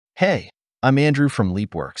Hey, I'm Andrew from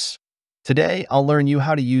LeapWorx. Today, I'll learn you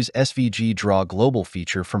how to use SVG Draw global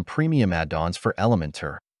feature from premium add-ons for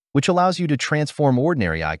Elementor, which allows you to transform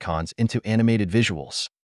ordinary icons into animated visuals.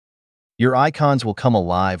 Your icons will come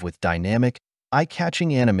alive with dynamic,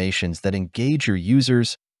 eye-catching animations that engage your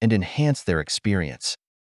users and enhance their experience.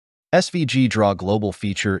 SVG Draw global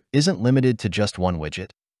feature isn't limited to just one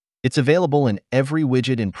widget. It's available in every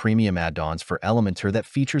widget in premium add-ons for Elementor that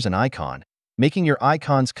features an icon, making your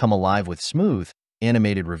icons come alive with smooth,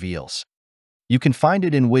 animated reveals. You can find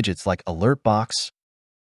it in widgets like Alert Box,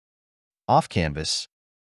 Off Canvas,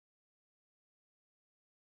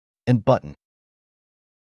 and Button.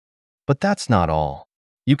 But that's not all.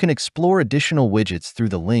 You can explore additional widgets through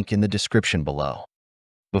the link in the description below.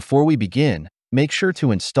 Before we begin, make sure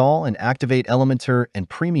to install and activate Elementor and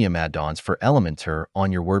premium add-ons for Elementor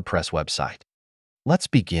on your WordPress website. Let's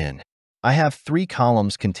begin. I have 3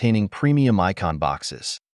 columns containing premium icon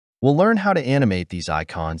boxes. We'll learn how to animate these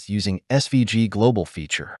icons using SVG Global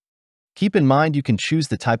feature. Keep in mind you can choose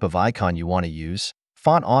the type of icon you want to use,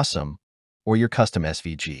 font awesome, or your custom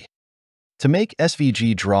SVG. To make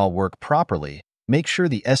SVG Draw work properly, make sure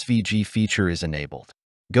the SVG feature is enabled.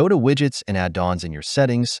 Go to Widgets and Add-ons in your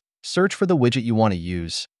settings, search for the widget you want to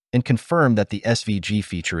use, and confirm that the SVG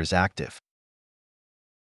feature is active.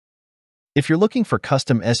 If you're looking for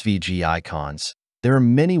custom SVG icons, there are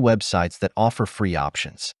many websites that offer free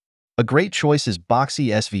options. A great choice is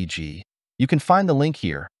Boxy SVG. You can find the link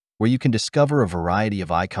here, where you can discover a variety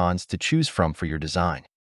of icons to choose from for your design.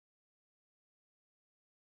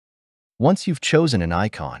 Once you've chosen an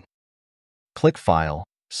icon, click File,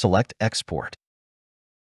 select Export,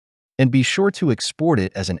 and be sure to export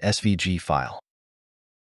it as an SVG file.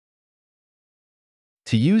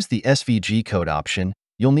 To use the SVG code option,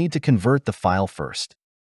 you'll need to convert the file first.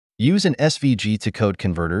 Use an SVG to code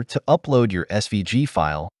converter to upload your SVG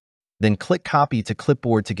file, then click Copy to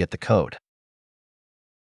Clipboard to get the code.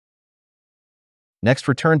 Next,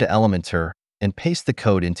 return to Elementor and paste the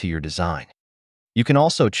code into your design. You can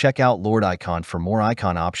also check out Lord Icon for more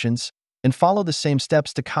icon options and follow the same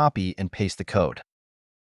steps to copy and paste the code.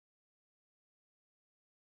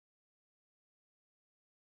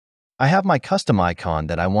 I have my custom icon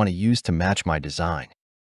that I want to use to match my design.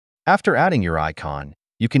 After adding your icon,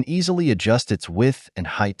 you can easily adjust its width and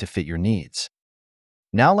height to fit your needs.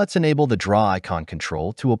 Now let's enable the Draw Icon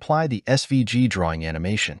control to apply the SVG drawing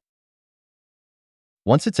animation.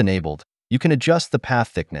 Once it's enabled, you can adjust the path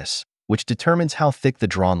thickness, which determines how thick the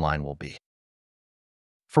drawn line will be.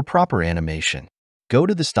 For proper animation, go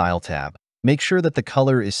to the Style tab, make sure that the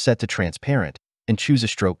color is set to transparent, and choose a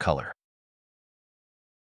stroke color.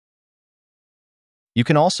 You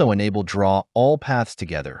can also enable Draw All Paths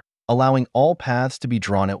Together, allowing all paths to be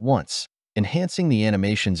drawn at once, enhancing the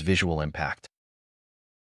animation's visual impact.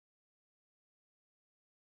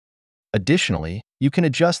 Additionally, you can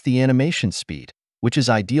adjust the animation speed, which is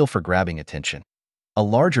ideal for grabbing attention. A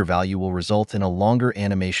larger value will result in a longer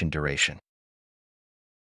animation duration.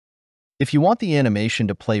 If you want the animation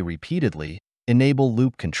to play repeatedly, enable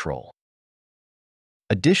Loop Control.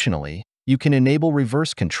 Additionally, you can enable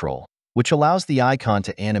Reverse Control, which allows the icon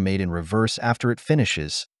to animate in reverse after it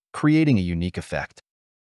finishes, creating a unique effect.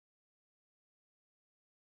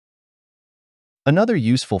 Another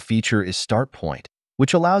useful feature is Start Point,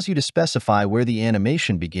 which allows you to specify where the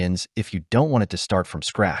animation begins if you don't want it to start from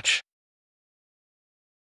scratch.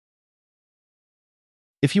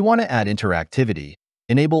 If you want to add interactivity,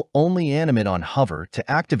 enable Only Animate on Hover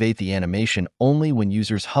to activate the animation only when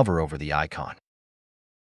users hover over the icon.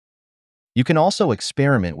 You can also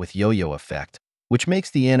experiment with yo-yo effect, which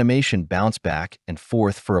makes the animation bounce back and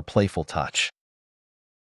forth for a playful touch.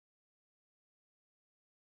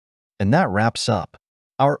 And that wraps up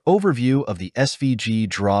our overview of the SVG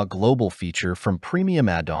Draw global feature from premium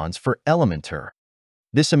add-ons for Elementor.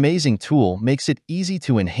 This amazing tool makes it easy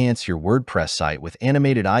to enhance your WordPress site with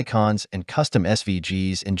animated icons and custom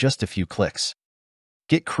SVGs in just a few clicks.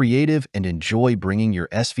 Get creative and enjoy bringing your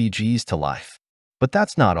SVGs to life. But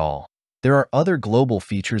that's not all. There are other global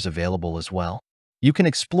features available as well. You can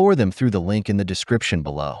explore them through the link in the description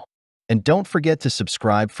below. And don't forget to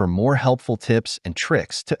subscribe for more helpful tips and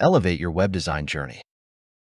tricks to elevate your web design journey.